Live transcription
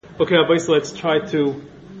Okay, obviously let's try to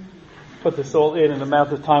put this all in an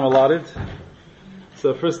amount of time allotted.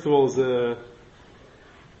 So first of all, it's a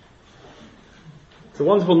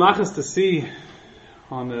wonderful nachas to see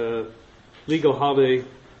on a legal holiday,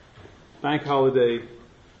 bank holiday,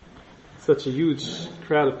 such a huge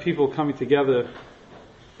crowd of people coming together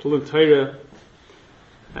to learn Torah,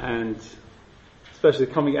 and especially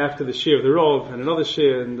coming after the Shiur of the Rov and another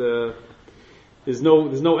Shiur, and there's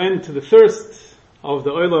no end to the thirst of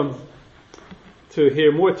the Olam to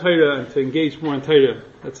hear more Torah and to engage more in Torah.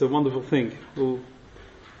 That's a wonderful thing.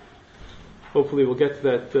 Hopefully we'll get to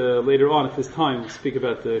that later on if there's time. We'll speak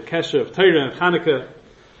about the Kesher of Torah and Chanukah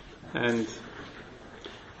and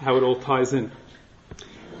how it all ties in.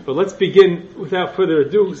 But let's begin without further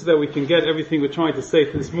ado so that we can get everything we're trying to say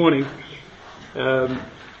for this morning.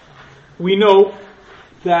 We know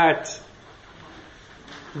that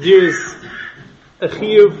there's a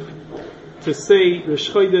chiyuv to say Rosh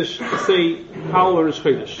Chodesh, to say Hallel or Rosh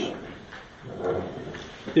Chodesh.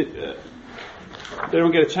 They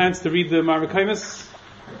don't get a chance to read the Marmakaimus?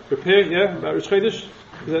 Prepare, yeah, about Rosh Chodesh?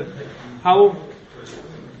 Is that Hallel?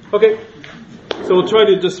 Okay. So we'll try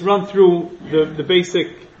to just run through the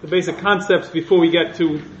basic concepts before we get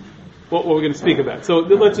to what we're going to speak about. So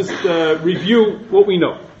let's just review what we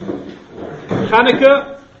know.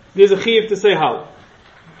 Chanukah, there's a chiyuv to say Hallel.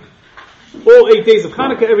 All 8 days of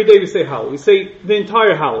Chanukah, every day we say Hallel. We say the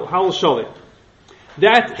entire Hallel Shalom.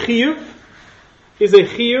 That chiyuv is a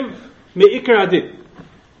chiyuv me'ikar hadin.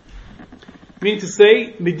 Meaning to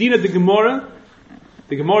say, Medina the Gemara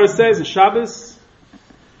says in Shabbos,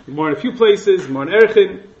 Gemara in a few places, Gemara in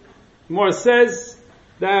Erchin, Gemara says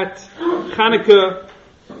that Chanukah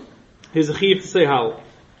is a chiyuv to say Hallel.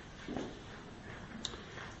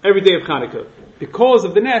 Every day of Chanukah. Because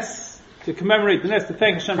of the Nes, to commemorate the Nes, to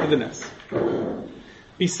thank Hashem for the Nes.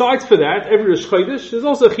 Besides for that, every Rosh Chodesh, there's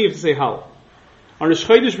also a chiyuv to say Hallel. On Rosh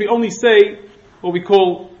Chodesh, we only say what we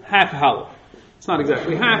call half Hallel. It's not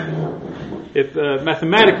exactly half. If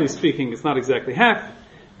mathematically speaking, it's not exactly half,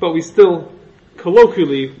 but we still,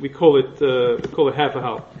 colloquially, we call it half a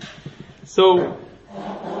Hallel. So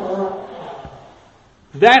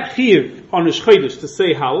that chiyuv on Rosh Chodesh to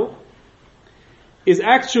say Hallel is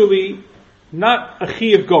actually not a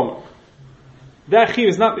chiyuv gomer. That chiyuv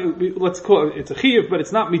is not, let's call it, it's a chiyuv, but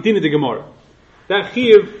it's not Medina de Gemara. That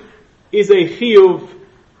chiyuv is a chiyuv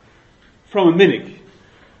from a minig.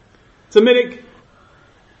 It's a minig.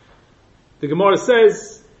 The Gemara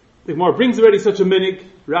says, the Gemara brings already such a minig.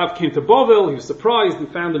 Rav came to Bavel, he was surprised, he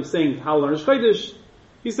found him saying Hallel on Rosh Chodesh.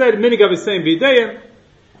 He said, minig of his saying v'ideyim.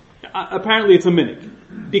 Apparently it's a minig.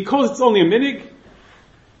 Because it's only a minig,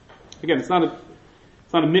 again, it's not a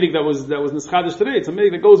minig that was nischadish today. It's a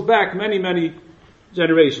minig that goes back many, many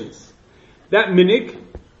generations. That minig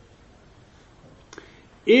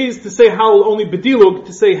is to say Hallel only bedilug,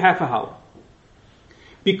 to say half a Hallel.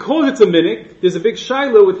 Because it's a minig, there's a big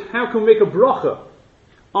shaila with how can we make a bracha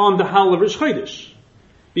on the Hallel of Rosh Chodesh.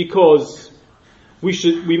 Because we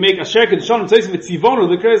make Asher Kedushanim Tzeisim V'Tzivonu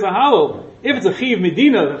L'Kreis HaHallel. If it's a Chiv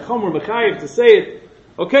Medina, the Chomer Mechayev to say it,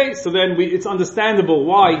 okay, so then it's understandable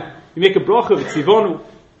why we make a bracha V'Tzivonu,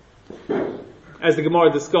 as the Gemara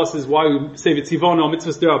discusses why we say V'Tzivonu on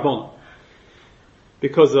Mitzvahs D'Rabbanan.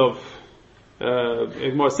 Because of,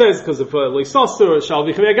 Gemara says, because of Leisasur, Shal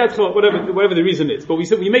V'Chavei Agadcha, whatever the reason is. But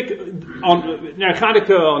we make, on Ner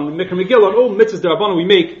Chanukah, on Mikra Megillah, on all Mitzvahs D'Rabbanan, we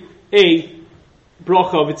make a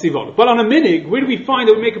bracha V'Tzivonu. But on a minig, where do we find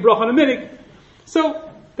that we make a bracha on a minig? So,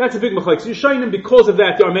 that's a big machlek. So Yishayim, because of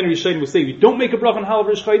that, there are many Yishayim who say we don't make a bracha on Hallel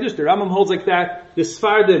Rosh Chodesh. The Rambam holds like that. The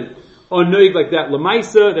Sfardim are noig like that.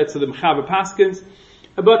 Lamaisa, that's the Mechaber Paskins.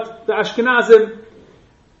 But the Ashkenazim,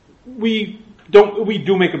 we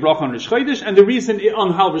do make a bracha on Rosh Chodesh, and the reason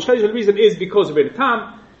on Hallel Rosh Chodesh, the reason is because of Beit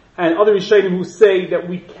Tam, and other Yishayim who say that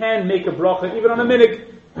we can make a bracha even on a minig,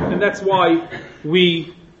 and that's why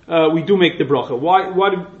we do make the bracha.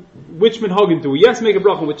 Which minhagim do we? Yes, make a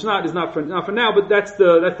bracha, which not is not for now, but that's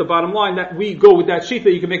the bottom line, that we go with that sheet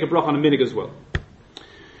that you can make a bracha on a minig as well.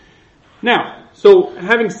 Now, so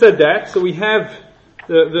having said that, so we have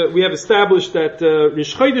established that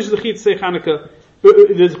Rosh Chodesh is the chiyuv to say Chanukah,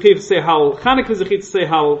 there's a chiyuv to say Hallel, Chanukah is a chiyuv to say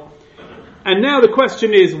Hallel, and now the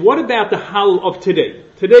question is, what about the Hallel of today?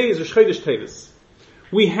 Today is Rosh Chodesh Tevis.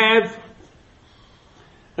 We have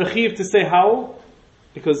a chiyuv to say Hallel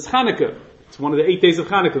because Chanukah. It's one of the 8 days of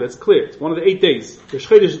Chanukah, that's clear. It's one of the 8 days. Rosh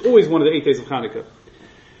Chodesh is always one of the 8 days of Chanukah.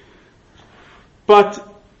 But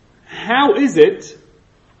how is it,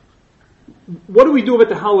 what do we do about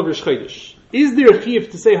the Hallel of Rosh Chodesh? Is there a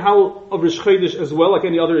chiyuv to say Hallel of Rosh Chodesh as well, like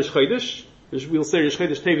any other Rosh Chodesh? We'll say Rosh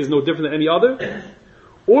Chodesh Tev is no different than any other.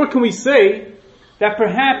 Or can we say that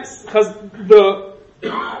perhaps because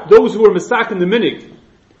those who were masakin the minig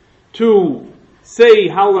to say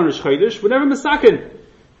Hallel on Rosh Chodesh were never masakin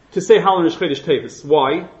to say Hallel on Rosh Chodesh Tevis.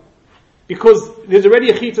 Why? Because there's already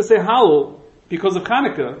a chiyuv to say Hallel because of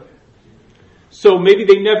Chanukah. So maybe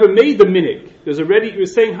they never made the minig. You're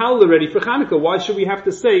saying Hallel already for Chanukah. Why should we have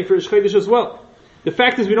to say for Rosh Chodesh as well? The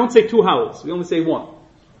fact is we don't say two Hallels. We only say one.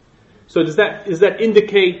 So does that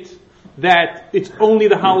indicate that it's only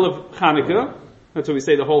the Hallel of Chanukah? That's what we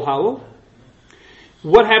say, the whole Hallel.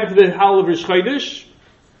 What happened to the Hallel of Rosh Chodesh?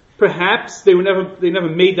 Perhaps they never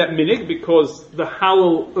made that minig because the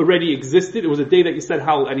Hallel already existed. It was a day that you said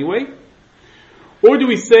Hallel anyway. Or do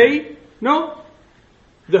we say, no,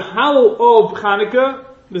 the Hallel of Chanukah,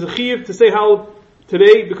 there's a chiyuv to say Hallel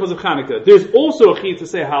today because of Chanukah. There's also a chiyuv to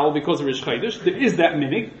say Hallel because of Rosh Chodesh. There is that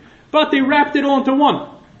minig, but they wrapped it all into one.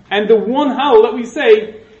 And the one Hallel that we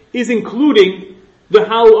say is including the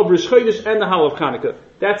Hallel of Rosh Chodesh and the Hallel of Chanukah.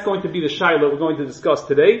 That's going to be the shaila we're going to discuss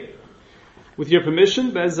today. With your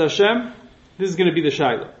permission, Be'ez Hashem, this is going to be the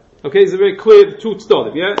shaila. Okay, it's very clear, the two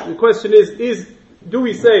started, yeah? The question is, do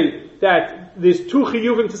we say that there's two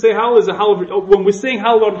chiyuvim to say Hallel? Is a Hallel, when we're saying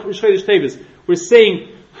Hallel on Rosh Chodesh Tevis, we're saying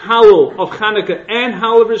Hallel of Chanukah and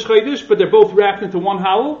Hallel of Rosh Chodesh, but they're both wrapped into one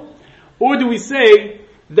Hallel? Or do we say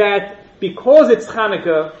that because it's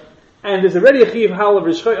Chanukah, and there's already a chiyuv Hallel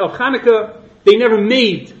of Chanukah, they never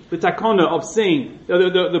made the takana of saying,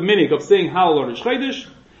 the minig of saying Hallel on Rosh Chodesh,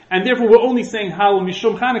 and therefore we're only saying Hallel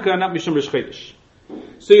Mishum Chanukah and not Mishum Rosh Chodesh.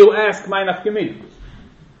 So you'll ask, my nafkamin.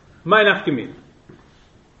 My nafkamin.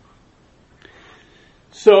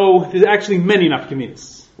 So there's actually many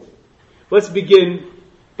nafkaminas. Let's begin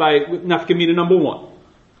with nafkamina number one.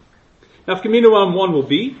 Nafkamina number one will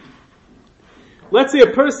be, let's say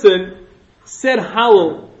a person said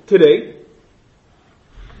Hallel today,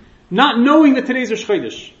 not knowing that today's Rosh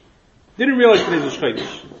Chodesh. Didn't realize today's Rosh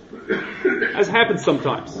Chodesh. As happens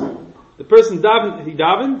sometimes. The person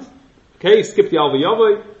davened, okay, he skipped the Alva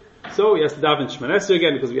Yavai, so he has to daven Shemon Esrei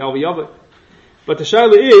again because of the Alva Yavai. But the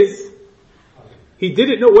shaila is, he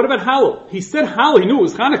didn't know, what about Hallel? He said Hallel, he knew it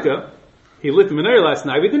was Chanukah. He lit the menorah last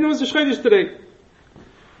night, but he didn't know it was Rosh Chodesh today.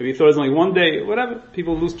 Maybe he thought it was only one day, whatever.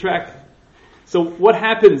 People lose track. So what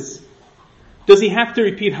happens? Does he have to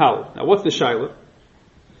repeat Hallel? Now what's the shaila?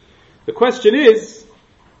 The question is,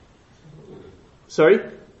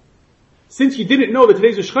 since you didn't know that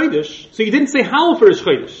today's Rosh Chodesh, so you didn't say Hallel for Rosh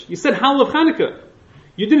Chodesh. You said Hallel of Chanukah.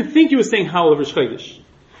 You didn't think you were saying Hallel of Rosh Chodesh.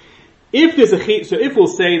 If there's a chiyuv, so if we'll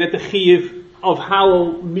say that the chiyuv of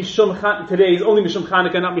Hallel Mishum today is only Mishum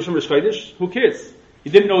Chanukah, not Mishum Rosh Chodesh, who cares?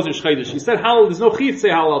 You didn't know it was Rosh Chodesh. You said Hallel, there's no chiyuv to say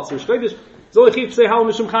Hallel outside Rosh Chodesh. There's only chiyuv to say Hallel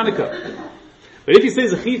Mishum Chanukah. But if he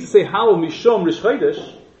says a chiyuv to say Hallel Mishum Rosh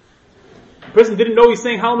Chodesh, the person didn't know he's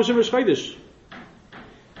saying Hallel Mishum Rosh Chodesh.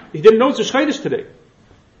 He didn't know it's Rosh Chodesh today.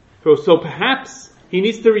 So perhaps he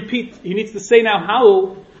needs to say now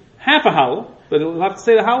Hallel, half a Hallel, but he'll have to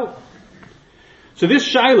say the Hallel. So this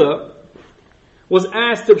shaila was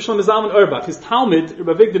asked to Rav Shlomo Zalman Auerbach, his Talmud,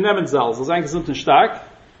 Rav Avigdor Nebenzahl, was eigentlich stark,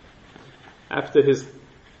 after his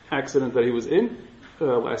accident that he was in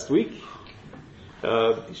last week.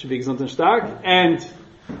 He should be gesund und stark, and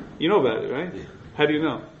you know about it, right? How do you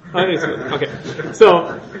know? Okay.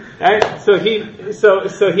 So he asked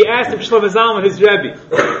Rav Shlomo Zalman, his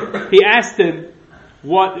Rebbe. He asked him,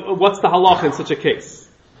 what's the halacha in such a case?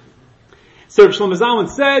 So Rav Shlomo Zalman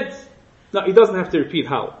said, no, he doesn't have to repeat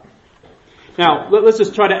Hallel. Now, let's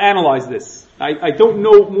just try to analyze this. I don't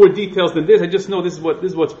know more details than this. I just know this is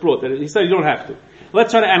what's brought. He said you don't have to.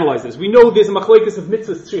 Let's try to analyze this. We know there's a machlokes of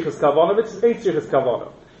mitzvahs tzrichas kavana, mitzvahs ain't tzrichas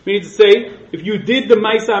kavana. Meaning to say, if you did the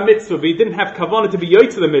Maisa mitzvah, but you didn't have kavana to be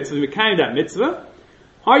yoytz the mitzvah, you mekayim that mitzvah,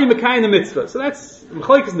 are you mekayim the mitzvah? So that's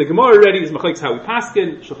machlokes in the Gemara already. Is machlokes how we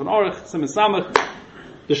paskin, Shulchan Aruch, Siman Samach.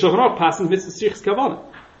 The Shulchan Aruch paskin mitzvah tzrichas kavana.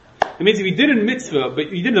 It means if you did a mitzvah,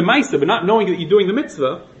 but you did the Maisa, but not knowing that you're doing the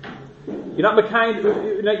mitzvah, you're not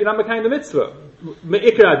mekayim the mitzvah.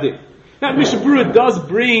 Me'ikar adin. Now, Mishnah Berurah does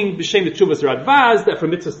bring b'shem the tshuvas radvaz that for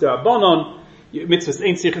mitzvahs derabanan, mitzvahs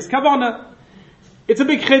ain't tzrichas kavana. It's a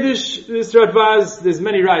big chiddush, this radvaz. There's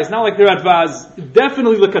many rayos. Not like the radvaz.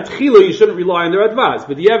 Definitely l'katchila you shouldn't rely on the radvaz.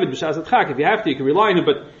 But the Yevid b'shas atchak, if you have to, you can rely on it.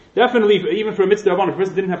 But definitely, even for a mitzvah derabanan, if a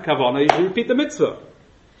person didn't have kavana, you should repeat the mitzvah.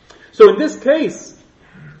 So in this case,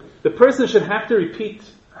 the person should have to repeat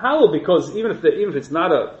Hallel because even if it's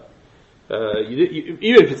not a even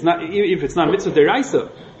if it's not mitzvah deraisa,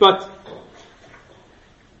 but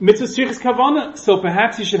mitzvah tzrichas kavana, so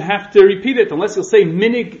perhaps you should have to repeat it, unless you'll say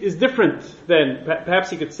minig is different. Then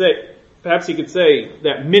perhaps you could say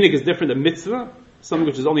that minig is different than mitzvah, something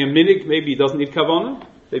which is only a minig. Maybe it doesn't need kavana.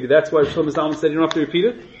 Maybe that's why Shlomo Zalman said you don't have to repeat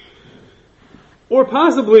it. Or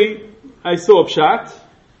possibly, I saw a pshat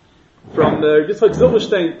from Yitzchak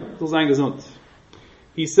Zilberstein, zu sein gesund.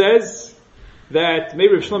 He says that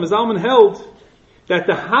maybe Rav Shlomo Zalman held that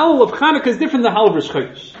the Hallel of Chanukah is different than the Hallel of Rosh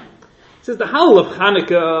Chodesh. He says the Hallel of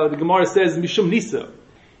Chanukah, the Gemara says, Mishum Nisa.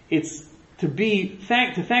 It's to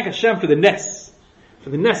thank Hashem for the Nes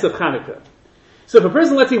of Chanukah. So if a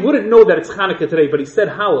person, let's say, wouldn't know that it's Chanukah today, but he said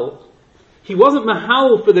Hallel, he wasn't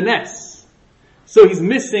Mahal for the Nes. So he's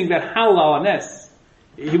missing that Hallel al Nes.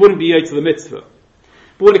 He wouldn't be Yaitz to the Mitzvah.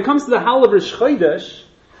 But when it comes to the Hallel of Rosh Chodesh,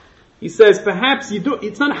 he says perhaps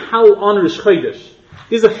it's not a Hallel on Rosh Chodesh.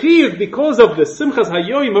 There's a chiyuv because of the Simchas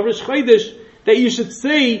Hayoyim of Rosh Chodesh that you should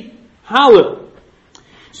say Hallel.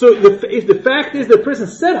 So if the fact is the person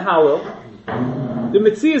said Hallel, the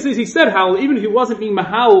Mitzvah says he said Hallel, even if he wasn't being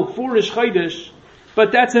Mahal for Rosh Chodesh,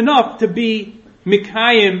 but that's enough to be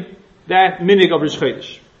Mikayim, that minig of Rosh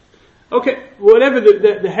Chodesh. Okay, whatever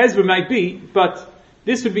the hezbollah might be, but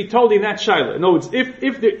this would be totally in that shaila. In other words,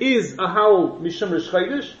 if there is a Hallel Mishum Rosh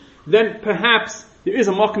Chodesh, then perhaps there is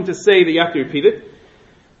a makom to say that you have to repeat it.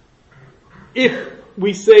 If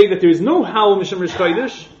we say that there is no Hallel Mishum Rosh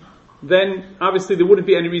Chodesh, then obviously there wouldn't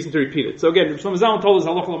be any reason to repeat it. So again, Rav Shlomo Zalman told us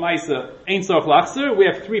halacha l'maisa ein tzarich lachzer. We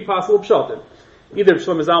have three possible pshatim. Either Rav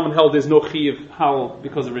Shlomo Zalman held there's no chiyuv Hallel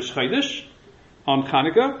because of Rosh Chodesh on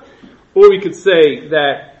Chanukah, or we could say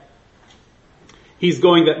that he's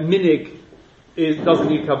going that minig doesn't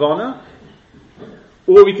need kavana,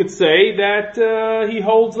 or we could say that he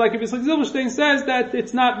holds like Rabbi Yitzchak Zilberstein says that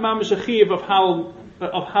it's not mamish a chiyuv of Hallel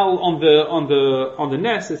on the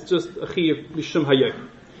nes. It's just a chiyuv mishum hayom.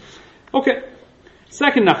 Okay,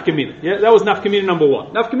 second nafkamina. Yeah, that was nafkamina number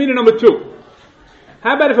one. Nafkamina number two.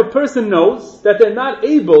 How about if a person knows that they're not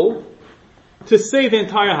able to say the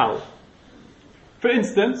entire Hallel? For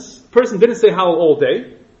instance, a person didn't say Hallel all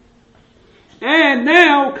day, and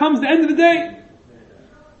now comes the end of the day,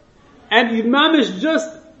 and the imam is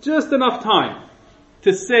just enough time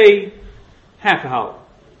to say half a Hallel.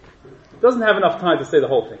 Doesn't have enough time to say the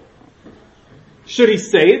whole thing. Should he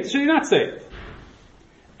say it? Should he not say it?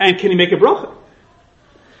 And can he make a bracha?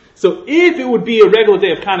 So if it would be a regular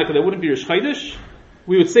day of Chanukah that wouldn't be Rosh Chodesh,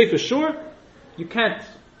 we would say for sure, you can't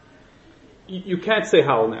say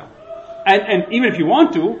Hallel now. And even if you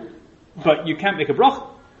want to, but you can't make a bracha.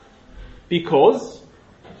 Because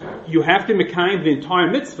you have to mekayim the entire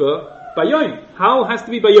mitzvah by Yom. Hallel has to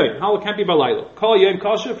be by Yom. Hallel can't be by Laila. Call Yom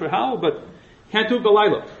kosher for Hallel, but can't do it by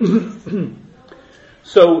Laila.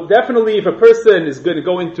 So definitely if a person is going to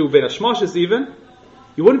go into Ben Hashmoshes even,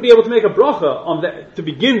 you wouldn't be able to make a bracha on that, to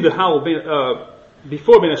begin the Hallel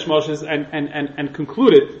before Ben Hashmoshes and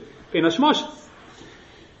conclude it Ben Hashmoshes.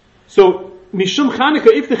 So Mishum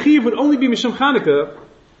Chanukah, if the Chiv would only be Mishum Chanukah,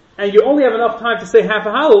 and you only have enough time to say half a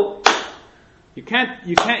Hallel, you can't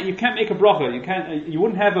make a bracha. You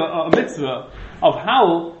wouldn't have a mitzvah of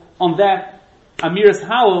Hallel on that Amiras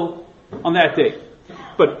Hallel on that day.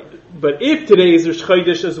 But if today is Rosh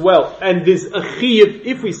Chodesh as well, and there's a chiyuv,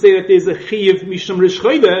 if we say that there's a chiyuv mishum Rosh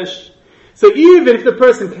Chodesh, so even if the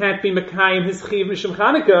person can't be mekayim his chiyuv mishum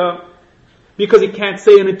Chanukah, because he can't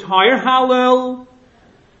say an entire Hallel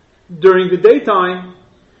during the daytime,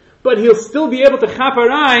 but he'll still be able to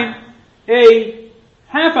chaparayim a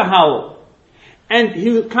half a Hallel. And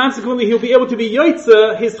he'll be able to be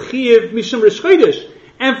yoitza his chiyuv mishum Rosh Chodesh.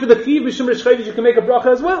 And for the chiyuv mishum Rosh Chodesh, you can make a bracha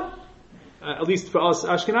as well. At least for us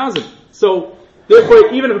Ashkenazim. So,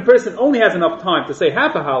 therefore, even if a person only has enough time to say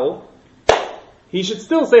half a Hallel, he should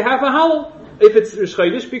still say half a Hallel if it's Rosh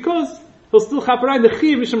Chodesh, because he'll still chaparayim the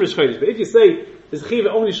chiyuv mishum Rosh Chodesh. But if you say there's chiyuv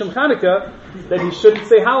only mishum Chanukah, then he shouldn't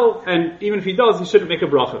say Hallel, and even if he does, he shouldn't make a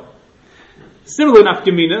bracha. Similar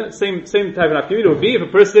nafkamina, same type of nafkamina would be if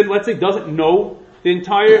a person, let's say, doesn't know the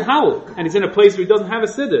entire Hallel, and he's in a place where he doesn't have a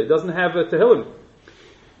siddur, doesn't have a tehillim,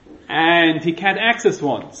 and he can't access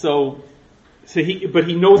one. But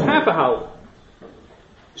he knows half a Hallel.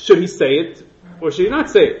 Should he say it or should he not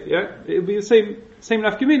say it? Yeah, it'll be the same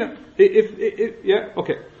nafkamina. Yeah,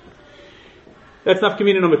 okay. That's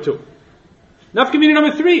nafkamina number two. Nafkamina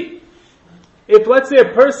number three. If let's say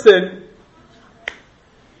a person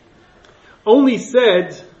only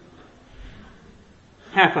said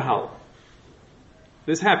half a Hallel.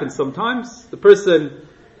 This happens sometimes. The person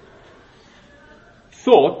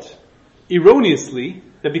thought erroneously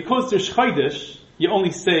that because there's Chodesh, you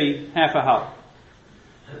only say half a Hallel.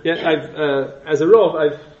 Yeah, as a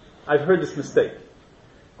Rav, I've heard this mistake.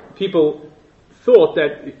 People thought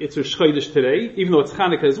that it's Rosh Chodesh today, even though it's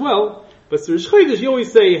Chanukah as well, but it's Rosh Chodesh, you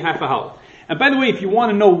always say half a Hallel. And by the way, if you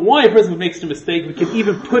want to know why a person makes a mistake, we can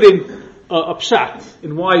even put in a pshat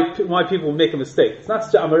in why people make a mistake. It's not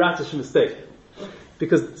such a amaratish mistake.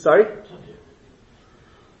 Because, sorry?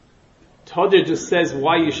 Chodesh just says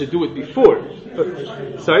why you should do it before.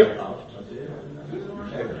 Sorry?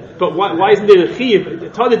 But why isn't there a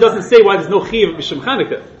chiyuv? Chodesh doesn't say why there's no chiyuv b'shem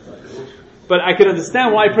Chanukah. But I can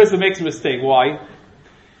understand why a person makes a mistake. Why?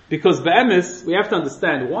 Because be'emes, we have to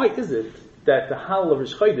understand, why is it that the Hallel of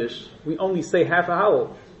Rosh Chodesh, we only say half a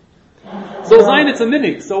Hallel? So Zayin, it's a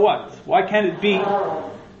minig, so what? Why can't it be,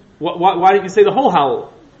 why didn't you say the whole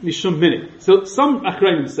Hallel? Mishum minig. So some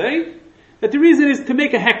Achrayim say that the reason is to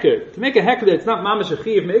make a heker. To make a heker that it's not mamish a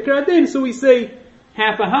chiyav me'ikar adin, so we say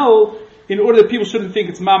half a Hallel in order that people shouldn't think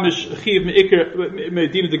it's mamish a chiyav me'ikar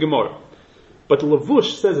me'adin of the Gemara. But the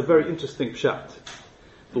Lavush says a very interesting pshat.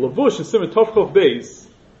 The Lavush in Simon Tovchov Beis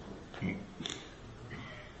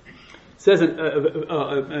says an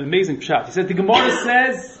amazing pshat. He said the Gemara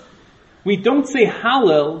says we don't say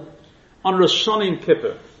Hallel on Rosh Hashanah and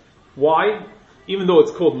Kippur. Why? Even though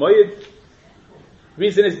it's called Moed.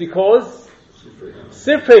 Reason is because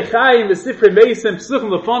Sifrei Chaim, the Sifrei Meisim, Psuchim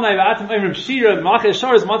Lefanai, V'atim Eimrim Shira, Malachei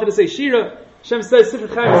Shar is wanted to say Shira. Hashem says Sifrei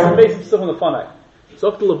Chaim, Sifrei Meisim, Psuchim Lefanai. So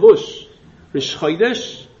up to Lavush, Rosh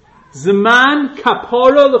Chodesh, Zman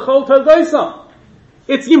Kapara L'chol Tardaisa.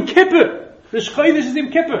 It's Yom Kippur. Rosh Chodesh is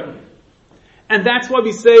Yom Kippur. And that's why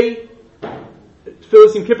we say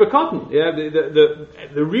Tfilas Yom Kippur Cotton. Yeah,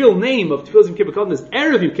 the real name of Tfilas Yom Kippur Cotton is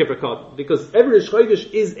Erev Yom Kippur Cotton, because every Rosh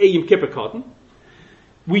Chodesh is a Yom Kippur Cotton.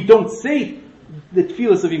 We don't say the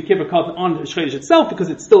Tfilas of Yom Kippur Cotton on Rosh Chodesh itself because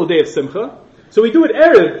it's still a day of Simcha. So we do it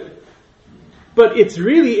Erev, but it's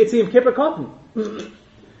a Yom Kippur Cotton.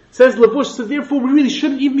 Says Lavush, so therefore we really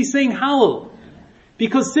shouldn't even be saying Hallel.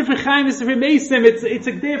 Because Sifrei Chaim is Sifrei Meisim, it's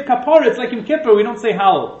a day of Kapara, it's like Yom Kippur, we don't say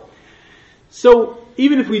Hallel. So,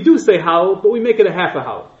 even if we do say Hallel, but we make it a half a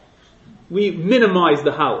Hallel. We minimize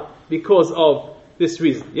the Hallel because of this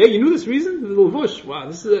reason. Yeah, you knew this reason? Lavush, wow,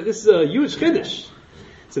 this is a huge Chiddush.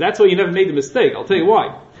 So that's why you never made the mistake. I'll tell you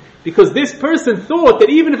why. Because this person thought that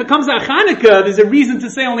even if it comes out Chanukah, there's a reason to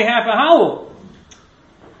say only half a Hallel.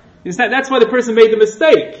 That's why the person made the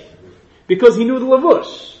mistake. Because he knew the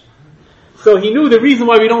Lavush. So he knew the reason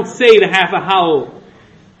why we don't say the half a Hallel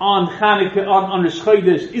on Chanukah, on Rosh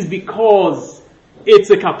Chodesh, is because it's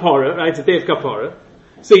a kapara, right? It's a day of kapara.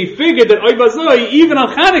 So he figured that Oy Bazoi, even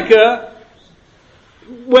on Chanukah,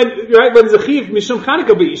 when there's a chiv mishum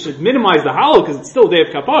Chanukah, but you should minimize the Hallel because it's still a day of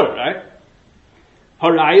kapara, right?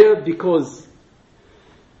 Haraya, because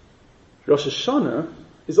Rosh Hashanah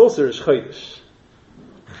is also Rosh Chodesh.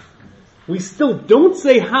 We still don't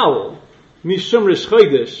say Hallel mishum Rosh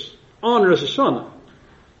Chodesh on Rosh Hashanah.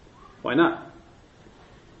 Why not?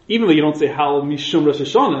 Even though you don't say Hallel mishum Rosh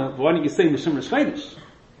Hashanah, why don't you say mishum Rosh Chodesh?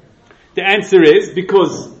 The answer is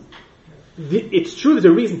because it's true there's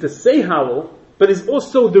a reason to say Hallel, but there's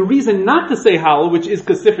also the reason not to say Hallel, which is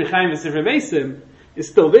because Sifrei Chaim and Sifrei Meisim is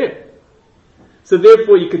still there. So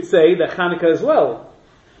therefore you could say that Chanukah as well.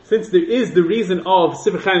 Since there is the reason of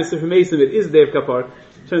Sifrei Chaim and Sifrei Meisim, it is Day of Kapar.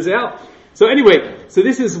 So anyway, so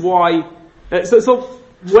this is why, so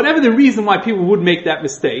whatever the reason why people would make that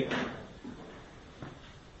mistake,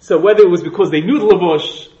 so whether it was because they knew the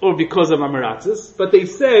Lavush or because of Amaratzis, but they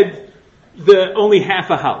said the only half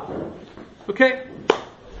a Hallel. Okay?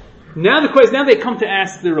 Now they come to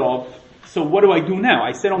ask the Rav, so what do I do now?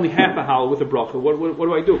 I said only half a Hallel with a bracha. What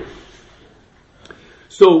do I do?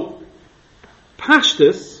 So,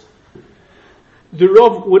 Pashtus, the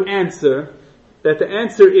Rav would answer that the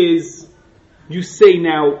answer is, you say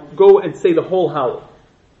now, go and say the whole Hallel.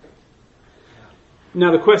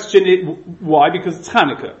 Now the question is, why? Because it's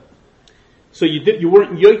Chanukah. So you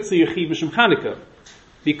weren't Yotzei your Chiv Mishum Chanukah.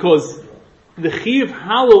 Because the Chiv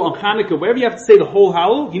Hallel on Chanukah, wherever you have to say the whole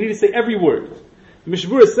Hallel, you need to say every word. The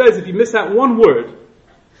Mishmura says if you miss out one word,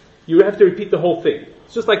 you have to repeat the whole thing.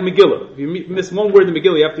 It's just like Megillah. If you miss one word in the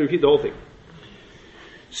Megillah, you have to repeat the whole thing.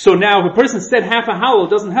 So now if a person said half a Hallel,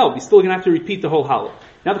 it doesn't help. He's still going to have to repeat the whole Hallel.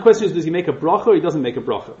 Now the question is, does he make a bracha or he doesn't make a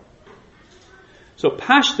bracha? So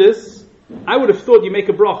Pashtus, I would have thought you make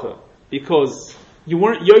a bracha, because you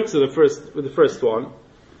weren't Yotzei with the first one.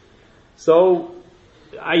 So,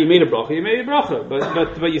 you made a bracha,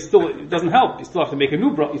 but you still, it doesn't help. You still have to make a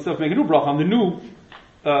new bracha on the new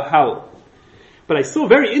Hallel. But I saw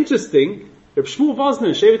very interesting, Reb Shmuel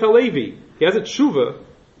Vosner, Shevet HaLevi, he has a tshuva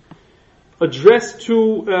addressed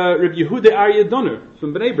to Reb Yehuda Aryeh Donner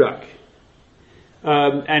from Bnei Brak.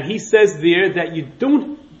 And he says there that you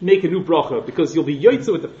don't make a new bracha because you'll be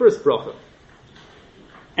Yotzei with the first bracha.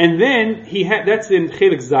 And then that's in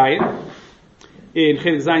Chelik Zayin,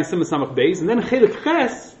 Simon Samach Beis, and then in Chelik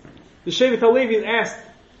Ches, the Shevet HaLevi is asked,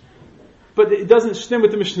 but it doesn't stem with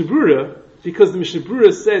the Mishnah Brura, because the Mishnah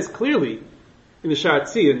Brura says clearly in the Sha'ar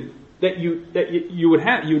Tzion that you're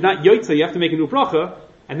not Yotzei, you have to make a new bracha,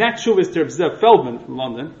 And that tshuva is to Zev Feldman from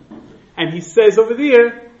London. And he says over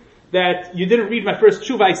there that you didn't read my first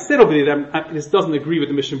tshuva. I said over there that this doesn't agree with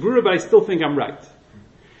the Mishnah Berurah, but I still think I'm right.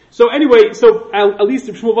 So anyway, at least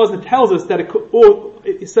the Shmuel Vosner tells us that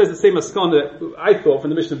it says the same maskana that I thought from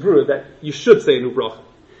the Mishnah Berurah, that you should say a new bracha.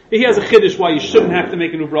 He has a chiddush why you shouldn't have to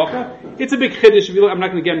make a new bracha. It's a big chiddush. If you look, I'm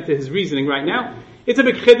not going to get into his reasoning right now. It's a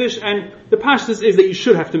big chiddush, and the pashtus is that you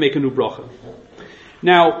should have to make a new bracha.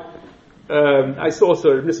 Now, I saw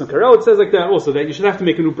also Nissan Karel, it says like that also, that you should have to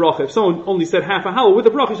make a new bracha. If someone only said half a hallel with a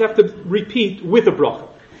bracha, you should have to repeat with a bracha.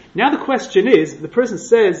 Now the question is, the person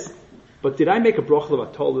says, but did I make a bracha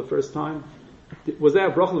levatala the first time? Was that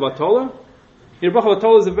a bracha levatala? A bracha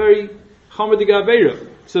levatala is a very chamer diga aveira.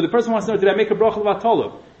 So the person wants to know, did I make a bracha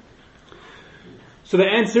levatala? So the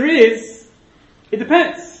answer is, it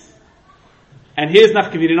depends. And here's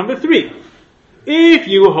nafkamina number 3. If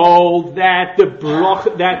you hold that the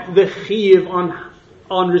chiyuv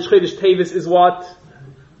on Rosh Chodesh Tevis is what?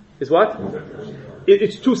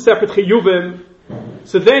 It's 2 separate chiyuvim.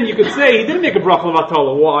 So then you could say he didn't make a bracha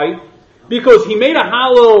levatala. Why? Because he made a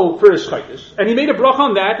hallel for Rosh Chodesh, and he made a bracha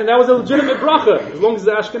on that, and that was a legitimate bracha as long as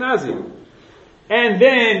it's Ashkenazi. And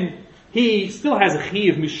then he still has a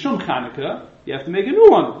chiyuv mishum Chanukah. You have to make a new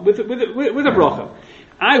one with a bracha.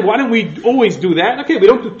 Why don't we always do that? Okay, we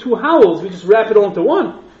don't do 2 howls, we just wrap it all into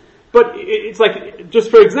one. But it's like,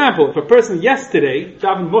 just for example, if a person yesterday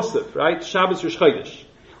davened Musaf, right? Shabbos Rosh Chodesh.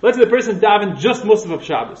 Let's say the person davened just Musaf of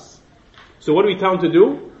Shabbos. So what do we tell him to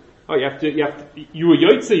do? Oh, you were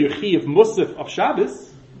Yoitze, your Chiv Musaf of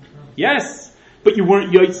Shabbos. Yes. But you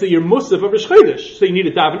weren't Yoitze, your Musaf of Rosh Chodesh. So you need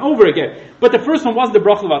to daven over again. But the first one wasn't the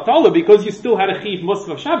Bracha Levatala because you still had a Chiv Musaf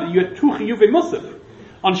of Shabbos. You had 2 Chiyuvei Musaf.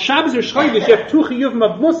 On Shabbos Rosh Chodesh, you have 2 Chiyuvim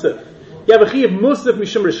of Musaf. You have a Chiv Musaf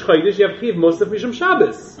Mishum Rosh Chodesh, you have a Chiv Musaf Mishum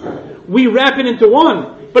Shabbos. We wrap it into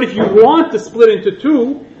one. But if you want to split into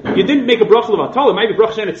 2, you didn't make a Bracha Levatala. It might be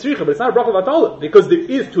Bracha She'en Tzricha, but it's not a Bracha Levatala. Because there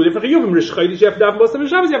is 2 different Chiyuvim. Rosh Chodesh, you have to daven Musaf, and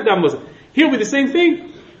Shabbos, you have to daven Musaf. Here with the same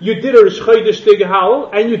thing. You did a Rosh Chodesh Dig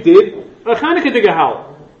Hallel, and you did a Chanukah Dig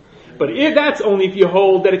Hallel. But that's only if you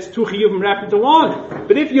hold that it's 2 Chiyuvim wrapped into one.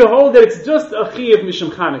 But if you hold that it's just a Chiyuv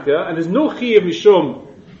Mishum Chanukah, and there's no Chiyuv Mishum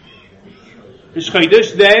Rosh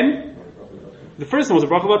Chodesh, then the first one was a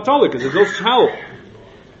bracha levatala because there's no shal.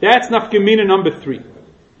 That's nafkamina number 3.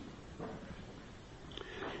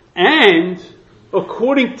 And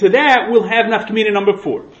according to that, we'll have nafkamina number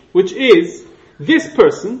 4, which is this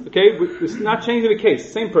person. Okay, it's not changing the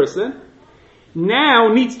case. Same person now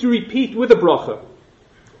needs to repeat with a bracha.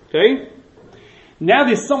 Okay, now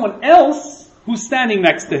there's someone else who's standing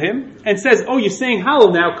next to him and says, "Oh, you're saying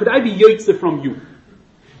Hallel now? Could I be yoitze from you?"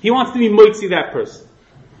 He wants to be moitzi that person.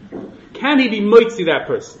 Can he be moitzi that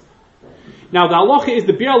person? Now the halacha is,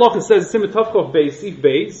 the Bir halacha says, Simon Tavkov Beis, Sif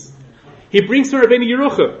Beis, he brings from Rabbeinu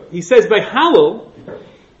Yerucham. He says by Hallel,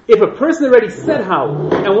 if a person already said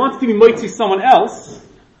Hallel and wants to be moitzi someone else,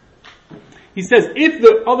 he says if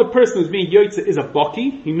the other person who's being yoitze is a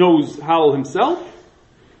baki, he knows Hallel himself,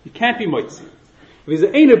 he can't be moitzi. If he's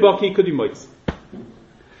an Einer baki, he could be moitzi.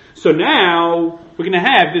 So now we're going to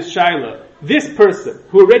have this shaila. This person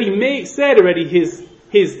who already said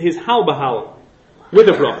his hal b'hal with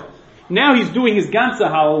a bracha. Now he's doing his ganza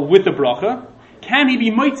hal with the bracha. Can he be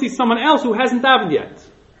moitzi someone else who hasn't davened yet?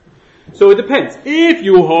 So it depends. If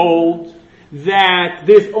you hold that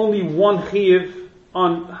there's only one chiyuv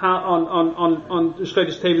on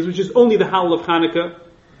Chodesh Tevis, which is only the hal of Chanukah,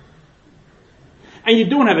 and you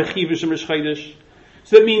don't have a chiyuv Shem Rosh Chodesh,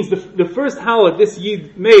 so that means the first hal that this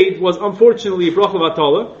yid made was unfortunately a bracha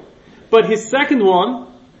levatala. But his second one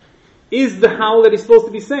is the howl that he's supposed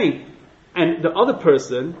to be saying. And the other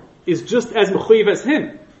person is just as mechuyev as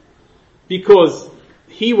him. Because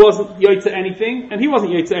he wasn't yoytze anything, and he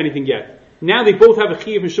wasn't yoytze anything yet. Now they both have a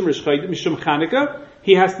chiyuv mishum Chanukah.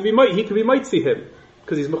 He has to be, he can be moitzi him.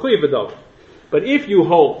 Because he's mechuyev adav. But if you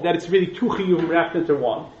hold that it's really 2 chiyuvim wrapped into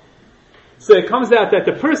one, so it comes out that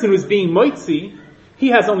the person who's being moitzi, he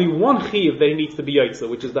has only one chiyuv that he needs to be yoytze,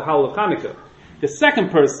 which is the howl of Chanukah. The second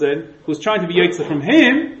person, who's trying to be Yaitze from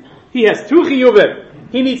him, he has 2 chiyuvim.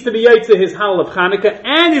 He needs to be Yaitze his Hallel of Chanukah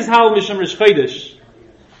and his Hallel Mishum Rosh Chodesh.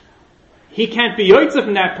 He can't be Yaitze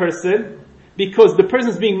from that person because the person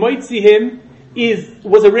who's being Moitzi him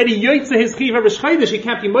was already Yaitze his Chiv Rosh Chodesh. He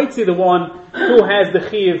can't be Moitzi the one who has the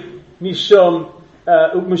Chiv Mishum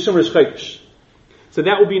Rosh Chodesh. So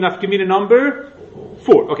that will be nafkamina number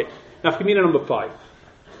 4. Okay, nafkamina number 5.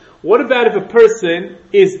 What about if a person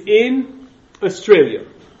is in Australia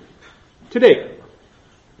today?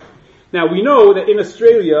 Now we know that in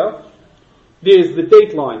Australia there's the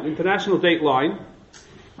date line, international date line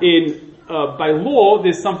in by law,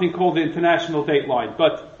 there's something called the international dateline,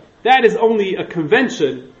 but that is only a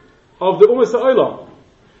convention of the Ummah Ha'olam.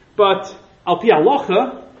 But al pi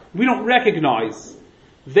halacha, we don't recognize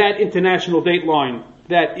that international dateline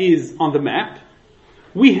that is on the map.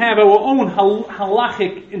 We have our own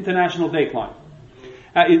halachic international dateline.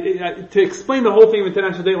 To explain the whole thing of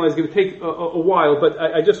international dateline is going to take a while, but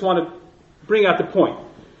I just want to bring out the point.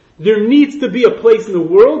 There needs to be a place in the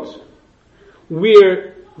world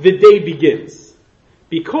where the day begins.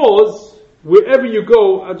 Because wherever you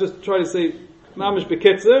go, I'll just try to say, mamish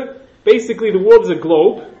beketzer, basically the world is a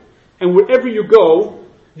globe, and wherever you go,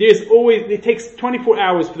 it takes 24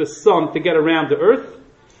 hours for the sun to get around the earth,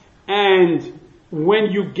 and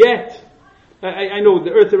when you get, I know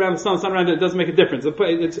the earth around the sun around it doesn't make a difference.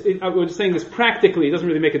 We're just saying this practically, it doesn't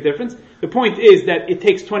really make a difference. The point is that it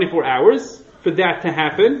takes 24 hours for that to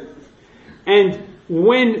happen, and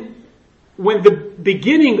when the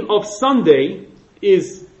beginning of Sunday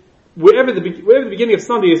is, wherever the beginning of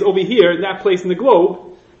Sunday is over here, in that place in the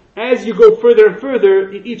globe, as you go further and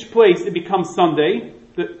further, in each place it becomes Sunday.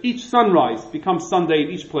 Each sunrise becomes Sunday in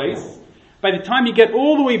each place. By the time you get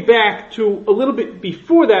all the way back to a little bit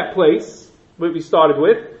before that place, what we started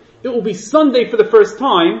with, it will be Sunday for the first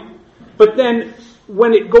time, but then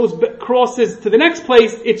when it crosses to the next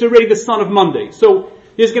place, it's already the sun of Monday. So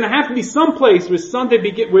there's going to have to be some place where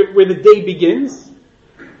where the day begins,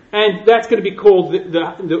 and that's going to be called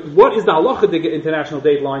what is the halacha the international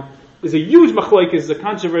dateline? There's a huge machlokes, a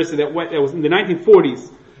controversy that was in the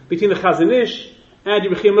 1940s between the Chazon Ish and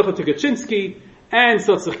Rabbi Michael Tukachinsky and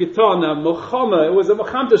Sotzach Gitana, Mochama. It was a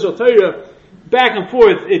Mochamta Shel Torah, back and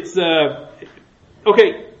forth. It's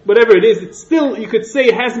okay, whatever it is. It's still, you could say,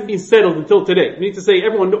 it hasn't been settled until today. We need to say,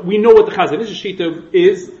 we know what the Chazon Ish Shita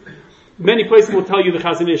is. Many places will tell you the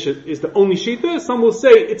Chazon Ish is the only Shita. Some will say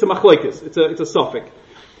it's a machlokes. It's a suffix.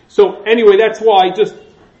 So anyway, that's why, just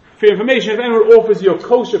for your information, if anyone offers you a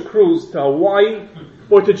kosher cruise to Hawaii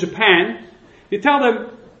or to Japan, you tell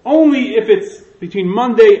them only if it's between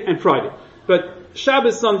Monday and Friday. But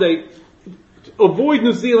Shabbos, Sunday, avoid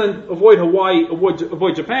New Zealand, avoid Hawaii,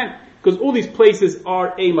 avoid Japan, because all these places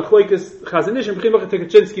are a machlokes, Chazon Ish and Rabbi Michael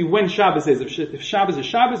Tukachinsky, when Shabbos is. If Shabbos is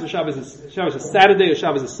Shabbos, or Shabbos is Saturday, or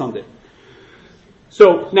Shabbos is Sunday.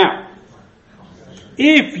 So now,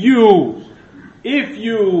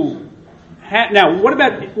 now, what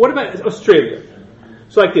about Australia?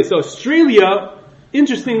 So like this. So Australia,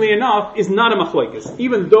 interestingly enough, is not a machlokes,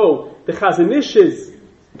 even though the Chazon Ish's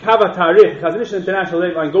Kavat Tarikh, Chazon Ish International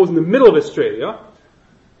Dateline, goes in the middle of Australia.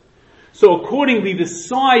 So accordingly, the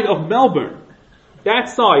side of Melbourne, that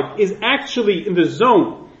side is actually in the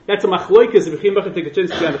zone. That's a machlokes of Rabbi Michael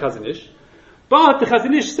Tukachinsky and the Chazon Ish. But the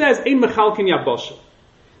Chazon Ish says, Ein mechalkin yabasha.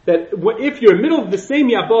 That if you're in the middle of the same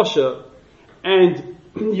yabasha, and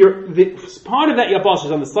part of that yabasha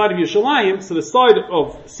is on the side of Yerushalayim, so the side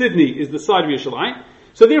of Sydney is the side of Yerushalayim,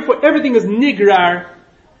 so therefore everything is nigrar,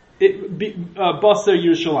 basar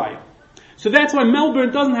Yerushalayim. So that's why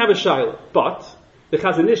Melbourne doesn't have a shayla. But the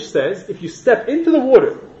Chazon Ish says, if you step into the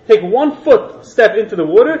water, take 1 foot step into the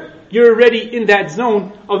water, you're already in that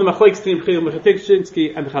zone of the machlokes between Rabbi Michael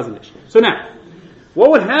Tukachinsky and the Chazon Ish. So now,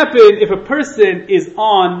 what would happen if a person is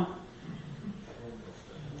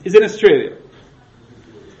in Australia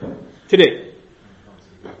today,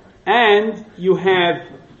 and you have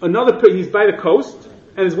he's by the coast,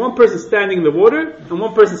 and there's one person standing in the water, and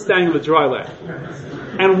one person standing on the dry land,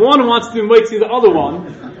 and one wants to invite the other one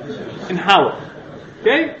in Hallel.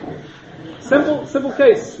 Okay? Simple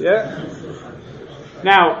case, yeah?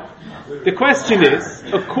 Now, the question is,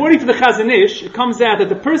 according to the Chazon Ish, it comes out that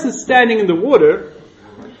the person standing in the water,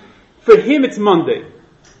 for him it's Monday.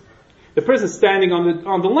 The person standing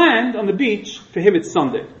on the land, on the beach, for him it's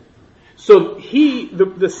Sunday. So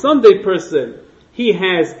the Sunday person, he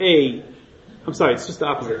has I'm sorry, it's just the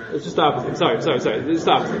opposite. It's just the opposite. Sorry. It's just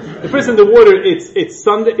the opposite. The person in the water, it's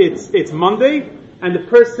Sunday, it's Monday, and the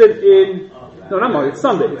person not Monday, it's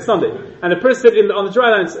Sunday. And the person on the dry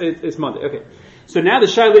land, it's Monday. Okay. So now the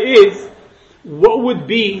shaila is,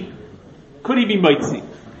 could he be mitzi?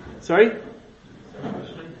 Sorry?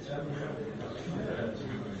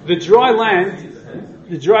 The dry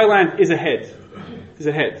land is a head.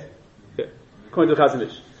 Okay. According to the Chazon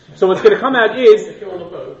Ish. So what's going to come out is, if you're on a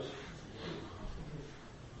boat.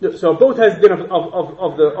 So a boat has been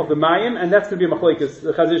of the mayim, and that's going to be a machlokes,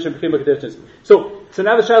 the Chazon Ish and Rabbi Michael Tukachinsky. So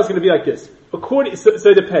now the shaila is going to be like this. So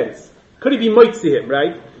it depends. Could he be mitzi him,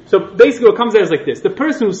 right? So basically what comes out is like this. The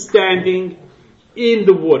person who's standing in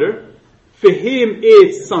the water, for him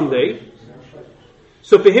it's Sunday.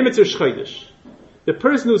 So for him it's Rosh Chodesh. The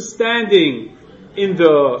person who's standing on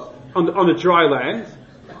the dry land,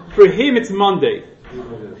 For him, it's Monday.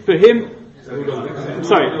 For him,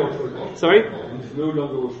 sorry.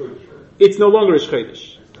 It's no longer Rosh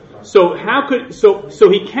Chodesh. So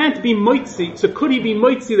he can't be moitzi. So could he be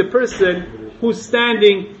moitzi the person who's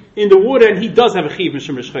standing in the water and he does have a chiv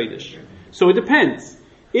mishum Rosh Chodesh? So it depends.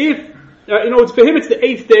 If it's for him, it's the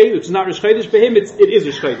 8th day, which is not Rosh Chodesh. For him, it is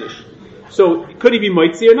Rosh Chodesh. So could he be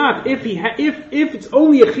moitzi or not? If it's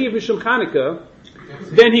only a chiv mishum Chanukah,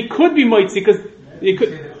 then he could be moitzi because he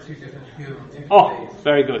could. Oh,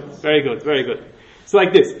 very good. So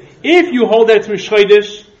like this: if you hold that it's Rosh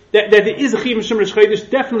Chodesh, that there is a chiv mishum Rosh Chodesh,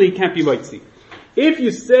 definitely he can't be moitzi. If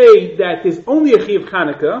you say that there's only a chiv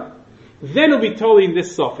Chanukah, then it'll be totally in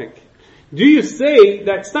this suffix. Do you say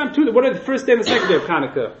that stam two? What are the first day and the second day of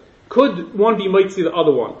Chanukah? Could one be moitzi the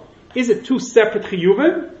other one? Is it two separate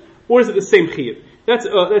chiyuvim, or is it the same chiyuv? That's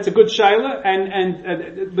a good shaila,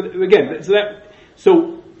 but again,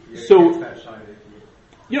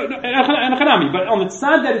 but on the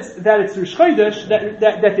side that it's Rosh Chodesh,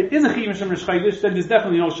 that there is a chiyuv mishum Rosh Chodesh, then there's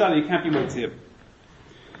definitely no shaila. You can't be moitzi.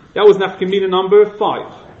 That was nafkamina number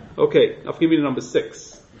 5. Okay, nafkamina number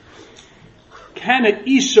 6. Can an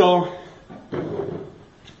isha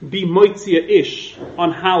be moitzi a ish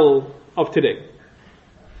on Hallel of today?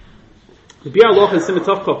 The Biur Halacha in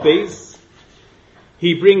Simatov Kaf Beis,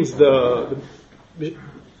 he brings the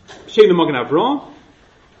Shem the Magen Avraham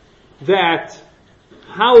that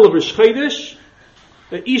Hallel of Rosh Chodesh,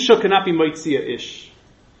 the isha cannot be moitzi a ish.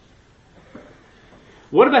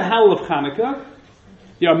 What about Hallel of Chanukah?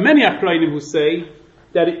 There are many Achrayim who say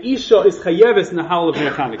that an isha is chayeves in the Hallel of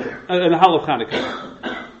Chanukah.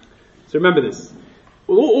 So remember this.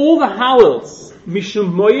 All the Hallels,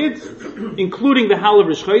 Mishum Moyed, including the Hallel of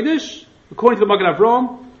Rosh Chodesh, according to the Magen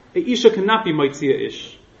Avraham, a isha cannot be moitzi a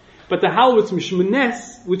ish. But the Hallel with Mishum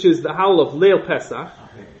Nes, which is the Hallel of Leil Pesach,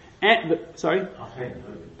 Afin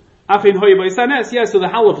Hoye B'Yisai Nes, so the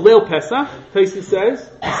Hallel of Leil Pesach, Taisi says,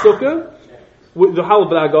 Sukkah, with the Hallel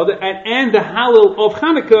B'Haggadah, and the Hallel of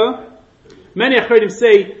Chanukah, many Achronim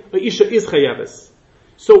say a isha is chayeves.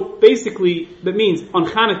 So basically, that means on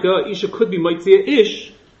Chanukah, isha could be moitzi a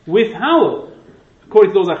ish with Hallel,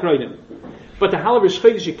 according to those Achronim. But the Hallel of Rosh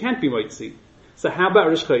Chodesh you can't be moitzi. So how about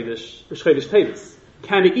Rosh Chodesh Tevis?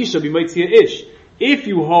 Can the isha be moitzi a ish? If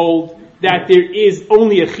you hold that there is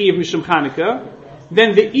only a chiv mishum Chanukah,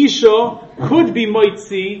 then the isha could be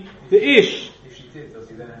moitzi the ish. If she did, does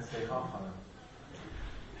he then have to say half Hallel?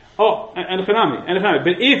 Oh, and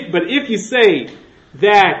but if you say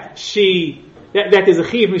that that there's a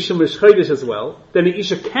chiv mishum Rosh Chodesh as well, then the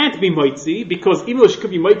isha can't be moitzi, because even though she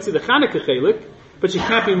could be moitzi the Chanukah chelik, but she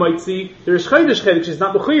can't be moitzi the Rosh Chodesh chelik. She's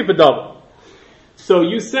not mechuyev b'davar. So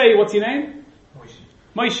you say, what's your name?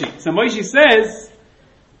 Moshe. So Moshe says,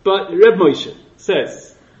 but Reb Moshe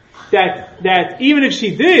says that even if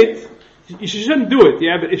she did, she shouldn't do it.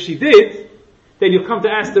 Yeah, but if she did, then you'll come to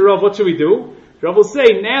ask the Rav, what should we do? Rav will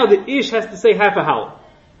say, now the ish has to say half a Hallel.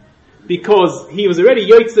 Because he was already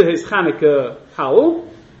Yotzeh his Chanukah Hallel,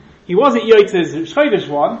 he wasn't Yotzeh his Rosh Chodesh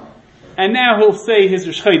one, and now he'll say his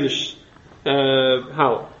Rosh Chodesh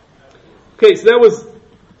Hallel. Okay, so that was,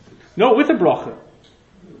 no, with a bracha.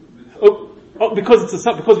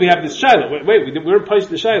 Because we have this Shiloh. Wait, we weren't punished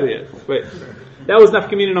the Shiloh yet. Wait. That was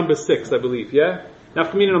nafkamina number 6, I believe, yeah?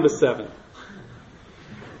 Nafkamina number 7.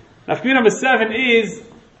 Nafkamina number 7 is,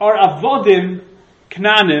 are avodim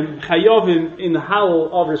Knanim, Chayovim in the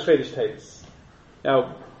Hallel of Rosh Chodesh Tevis.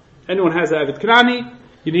 Now, anyone has an Avid Knani,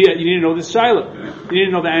 you need to know this Shiloh. You need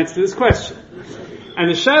to know the answer to this question. And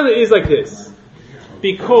the Shiloh is like this.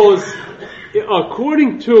 Because,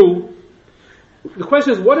 according to, the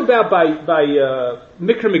question is, what about by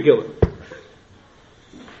Mikra Megillah?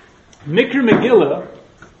 Mikra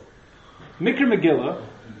Megillah,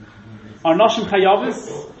 are Noshim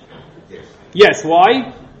Chayavis? Yes,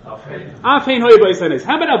 why? How about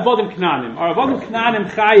avodim knanim? Are avodim knanim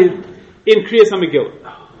chayiv in Kriyas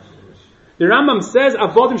HaMegillah? The Rambam says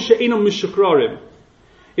avodim she'enom mishukrarim.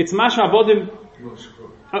 It's mashma avodim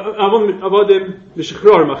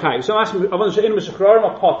mishukrarim achayiv. So mashma avodim she'enom mishukrarim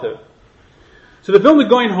are potter. So the Vilna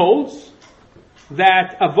Gaon holds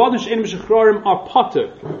that avodim she'enom mishukrarim are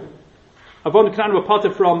potter. Avodim knanim are potter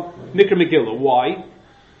from Mikra Megillah. Why?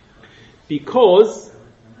 Because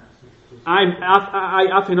I'm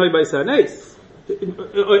afinoy by sanes.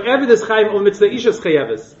 Evidence chayim on mitzvah ishas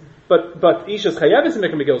chayeves, but ishas chayeves in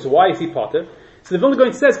Mikra Megillah. So why is he potter? So the Vilna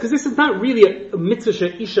Gaon says because this is not really a mitzvah she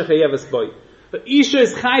isha chayeves boy, but isha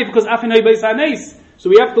is chayev because afinoy by sanes. So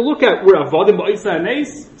we have to look at where avodim by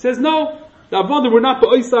sanes. Says no, the avodim were not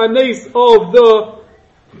by sanes of the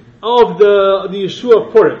Yeshua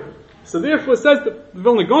of Purim. So therefore, says the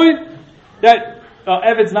Vilna Gaon that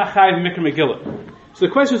Eved's not chayiv in Mikra Megillah. So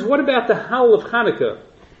the question is, what about the Hallel of Chanukah?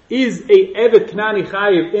 Is a Evet Knani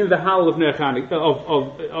chayiv in the Hallel of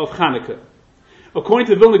Chanukah? According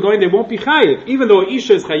to the Vilna Gaon, they won't be chayiv, even though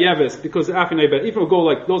Isha is chayavis because Afinei Beis. Even if we go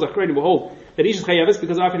like those Achreinim will hold that Isha is chayavis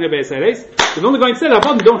because Afinei Beis Hareis. The Vilna Gaon said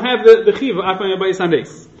Avodim don't have the chiv of Afinei Beis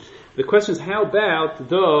Hareis. The question is, how about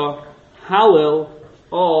the Hallel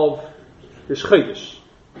of Rosh Chodesh?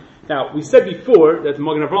 Now, we said before that the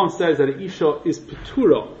Magen Avraham says that an Isha is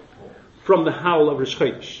Petura from the Hallel of Rosh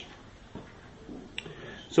Chodesh.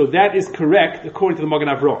 So that is correct according to the Magen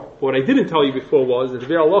Avraham. But what I didn't tell you before was that the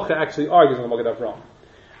Be'er Halacha actually argues with the Magen Avraham.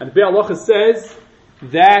 And the Be'er Halacha says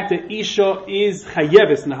that the Isha is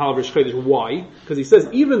Chayevis in the Hallel of Rosh Chodesh. Why? Because he says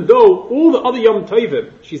even though all the other Yom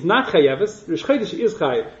Tovim, she's not Chayevis, Rosh Chodesh is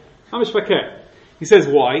Chayev. Hamish Fakir. He says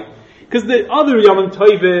why? Because the other Yom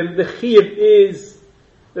Tovim, the Chayev is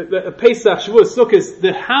the Pesach, Shavuos, Sukkot,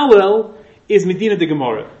 the Hallel is Medina de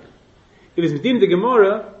Gemara. It is Medina de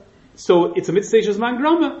Gemara, so it's a mitzvah Zman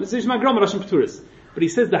Grama, Rashim Peturis. But he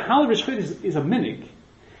says the Hallel Rosh Chodesh is a minig.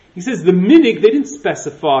 He says the minig, they didn't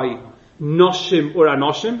specify Noshim or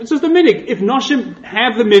Anoshim. It's just the minig. If Noshim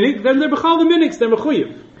have the minig, then they're B'chal the minigs, they're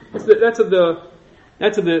Mechuyev. That's what the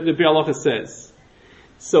Be'er Halacha says.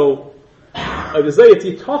 So, it's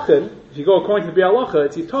Yitochen, if you go according to the Be'er Halacha,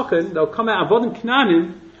 it's Yitochen, they'll come out, Avodim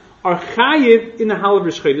Knanim are Chayiv in the Hallel of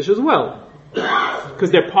Rosh Chodesh as well.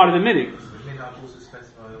 Because they're part of the minig.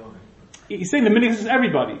 He's saying the minig is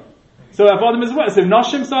everybody. So Avodim as well. So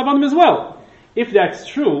Noshim, so Avodim as well. If that's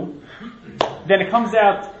true, then it comes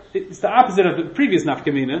out, it's the opposite of the previous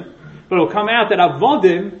nafkamina, but it will come out that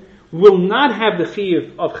Avodim will not have the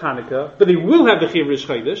chiyuv of Chanukah, but they will have the chiyuv of Rosh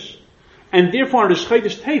Chodesh, and therefore on Rosh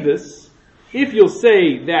Chodesh Tevis, if you'll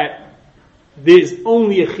say that there's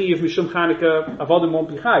only a chiyuv Mishum Chanukah, Avodim won't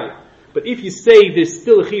be chayiv. But if you say there's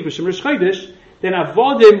still a chiyuv Mishum Rosh Chodesh, then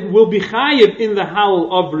Avodim will be chayiv in the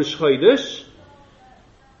Hallel of Rosh Chodesh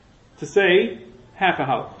to say half a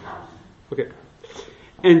Hallel. Okay.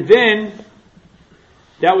 And then,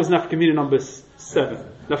 that was nafkamina number 7.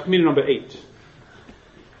 Nafkamina number 8.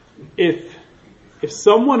 If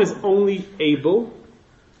someone is only able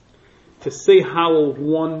to say Hallel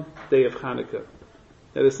one day of Chanukah,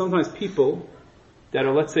 that is sometimes people that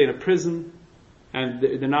are, let's say, in a prison, and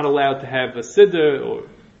they're not allowed to have a siddur, or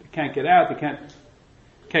they can't get out, they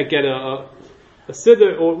can't get a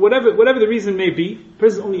siddur, or whatever the reason may be, the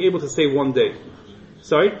person is only able to say one day.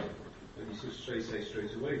 Sorry? But you should say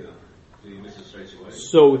straight away then. Do you miss it straight away?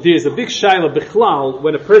 So there's a big shaila bichlal,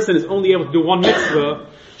 when a person is only able to do one mitzvah,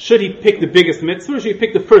 should he pick the biggest mitzvah, or should he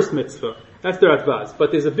pick the first mitzvah? That's their advaz.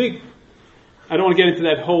 But there's a big, I don't want to get into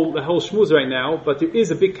the whole shmuz right now, but there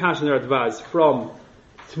is a big kash in their advaz from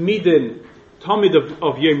Tamid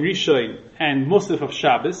of Yom Rishon and Musaf of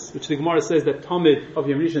Shabbos, which the Gemara says that Tamid of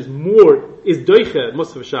Yom Rishon is doiche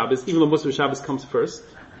Musaf of Shabbos, even though Musaf of Shabbos comes first,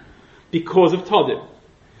 because of Tadim.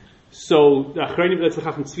 So the Achronim, that's the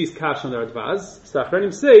Chacham Tzvi's kash on their advaz. So the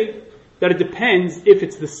Achronim say that it depends if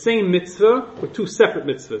it's the same mitzvah or two separate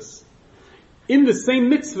mitzvahs. In the same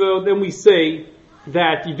mitzvah, then we say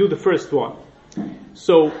that you do the first one.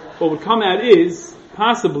 So what would come out is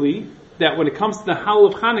possibly that when it comes to the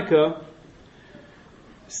Hallel of Chanukah,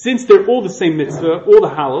 since they're all the same mitzvah, all the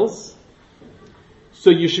Hallels, so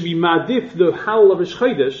you should be ma'adif the Hallel of Rosh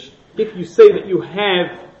Chodesh if you say that you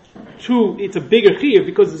have two, it's a bigger chiyuv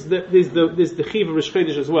because there's the chiyuv of Rosh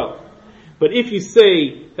Chodesh as well. But if you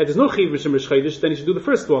say that there's no chiyuv of Rosh Chodesh, then you should do the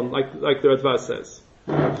first one, like the Radvaz says.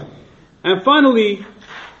 And finally,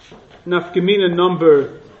 nafkamina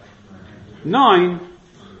number 9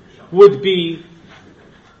 would be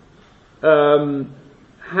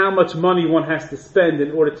how much money one has to spend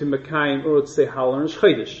in order to Mekayim, or to say Hallel and Rosh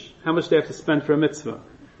Chodesh. How much they have to spend for a mitzvah?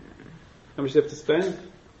 How much they have to spend?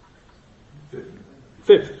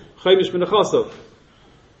 Fifth. Chaimish Menachasov.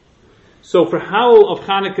 So for Hallel of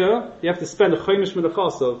Chanukah, you have to spend a Chaimish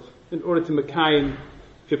Menachasov in order to Mekayim.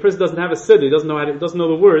 If your person doesn't have a siddur, doesn't know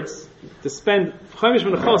the words, to spend Chaimish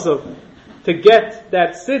Menachasov to get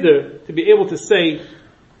that siddur, to be able to say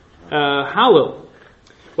Hallel.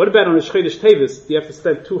 What about on Rosh Chodesh Tevis? Do you have to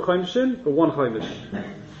spend 2 chaimishim or 1 chaimish?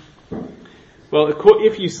 Well,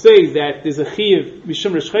 if you say that there's a chiyuv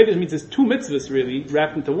mishum Rosh Chodesh, means there's 2 mitzvahs really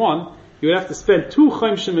wrapped into one, you would have to spend 2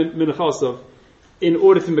 chaimishim minachasov in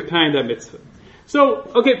order to mekayim that mitzvah. So,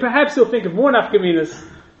 okay, perhaps you'll think of more nafkaminas,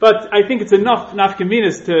 but I think it's enough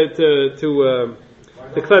nafkaminas to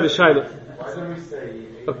clear the shayla. Why don't we say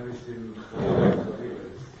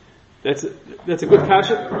That's a good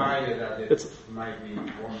kasha.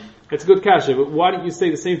 That's a good kasha. But why don't you say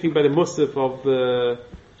the same thing by the musaf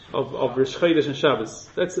of Rosh Chodesh and Shabbos.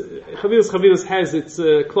 That's Chavilas has its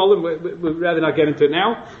klolim. We'd rather not get into it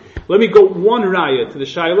now. Let me go one raya to the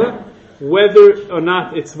Shaila, whether or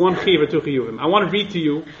not it's one chiyuv or two chiyuvim. I want to read to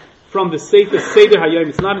you from the Sefer Seder Hayom.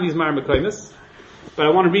 It's not in these Mar Mekaymis, but I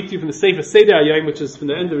want to read to you from the Sefer Seder Hayom, which is from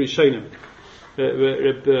the end of Rishonim.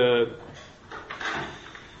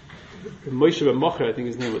 Moshe ben Mocher, I think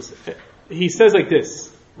his name was. He says like this: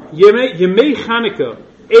 Yemei Chanukah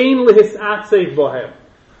ein lehisatzev bohem.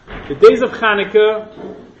 The days of Chanukah,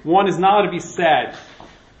 one is not allowed to be sad.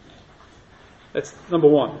 That's number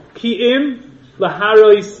one. Ki'im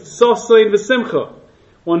laharois sosain v'simcha.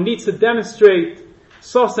 One needs to demonstrate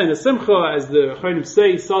sosain and simcha, as the Chachamim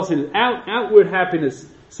say. Sosain is outward happiness.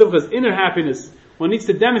 Simcha is inner happiness. One needs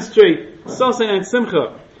to demonstrate sosain and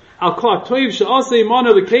simcha. Al kol toiv she'asei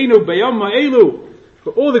mana l'keinu b'yom ha'elu,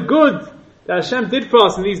 for all the good that Hashem did for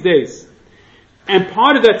us in these days. And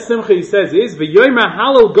part of that simcha, he says, is v'yoyma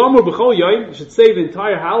Hallel gomur b'chol yoyim. You should say the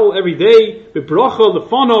entire Hallel every day. V'bracha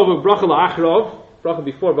lefonov, v'bracha la'achrov, bracha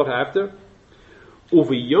before, bracha after.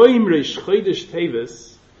 U'v'yoyim Rosh Chodesh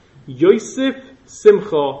Teves Yosef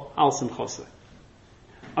simcha al simchaseh.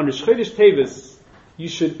 On Rosh Chodesh Teves, you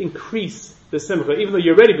should increase the simcha, even though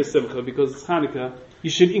you're ready for simcha because it's Chanukah. You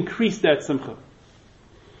should increase that simcha.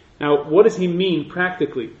 Now, what does he mean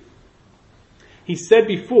practically? He said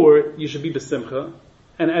before you should be b'simcha,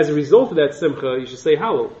 and as a result of that simcha, you should say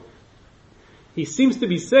Hallel. He seems to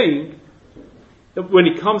be saying that when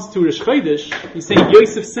it comes to Rosh Chodesh, he's saying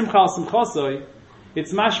Yosef simcha al simchasai.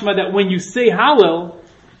 It's mashma that when you say Hallel,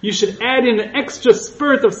 you should add in an extra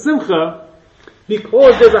spirit of simcha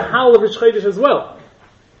because there's a Hallel of Rosh Chodesh as well.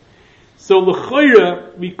 So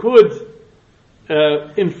l'chayra, we could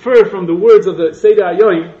infer from the words of the Seder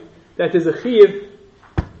Hayoim that there's a chiyuv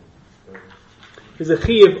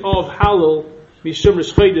of Hallel mishum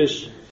Rosh Chodesh